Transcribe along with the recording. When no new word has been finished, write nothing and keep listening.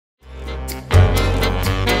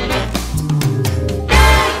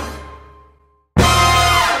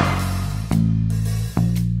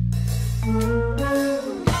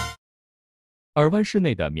尔湾市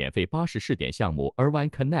内的免费巴士试点项目 Irvine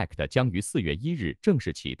CONNECT 将于4月1日正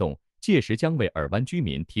式启动，届时将为尔湾居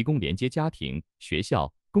民提供连接家庭、学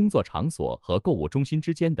校、工作场所和购物中心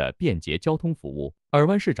之间的便捷交通服务。尔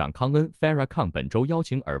湾市长康恩 Farrakhan 本周邀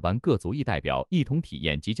请尔湾各族裔代表一同体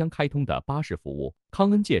验即将开通的巴士服务。康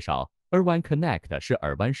恩介绍 ，Irvine CONNECT 是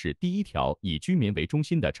尔湾市第一条以居民为中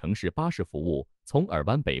心的城市巴士服务，从尔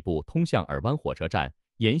湾北部通向尔湾火车站。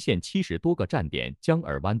沿线70多个站点将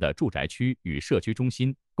尔湾的住宅区与社区中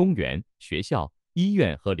心、公园、学校、医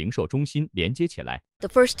院和零售中心连接起来。 The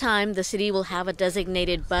first time the city will have a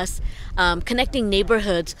designated bus connecting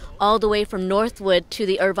neighborhoods all the way from Northwood to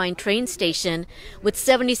the Irvine train station with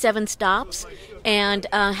 77 stops and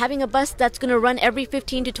having a bus that's going to run every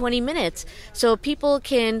 15 to 20 minutes so people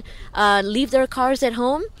can leave their cars at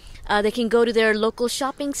home. They can go to their local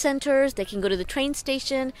shopping centers, they can go to the train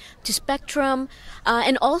station, to Spectrum,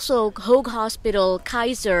 and also Hoag Hospital,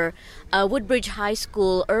 Kaiser, Woodbridge High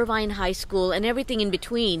School, Irvine High School, and everything in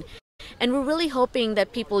between. And we're really hoping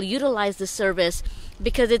that people utilize the service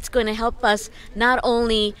because it's going to help us not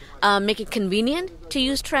only make it convenient to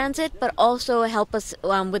use transit, but also help us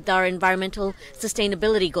with our environmental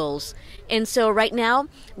sustainability goals. And so right now,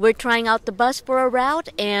 we're trying out the bus for a route,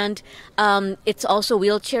 and it's also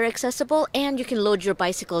wheelchair accessible, and you can load your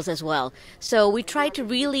bicycles as well. So we try to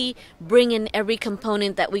really bring in every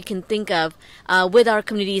component that we can think of with our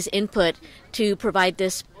community's input to provide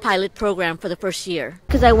this pilot program for the first year.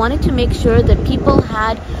 Because I wanted to make sure that people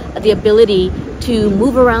had the ability to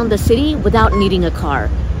move around the city without needing a car.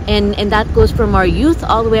 And that goes from our youth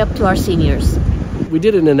all the way up to our seniors. We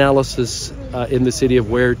did an analysis in the city of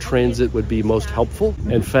where transit would be most helpful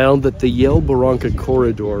and found that the Yale-Barranca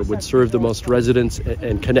corridor would serve the most residents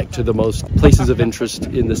and connect to the most places of interest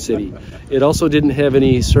in the city. It also didn't have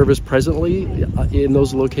any service presently in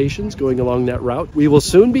those locations going along that route. We will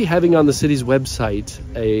soon be having on the city's website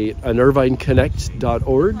an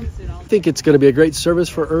IrvineConnect.org. I think it's going to be a great service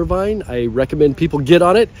for Irvine. I recommend people get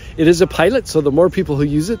on it. It is a pilot, so the more people who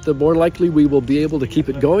use it, the more likely we will be able to keep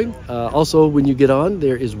it going. Also, when you get on,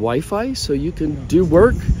 there is Wi-Fi, so you can do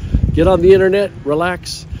work, get on the internet,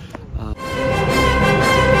 relax,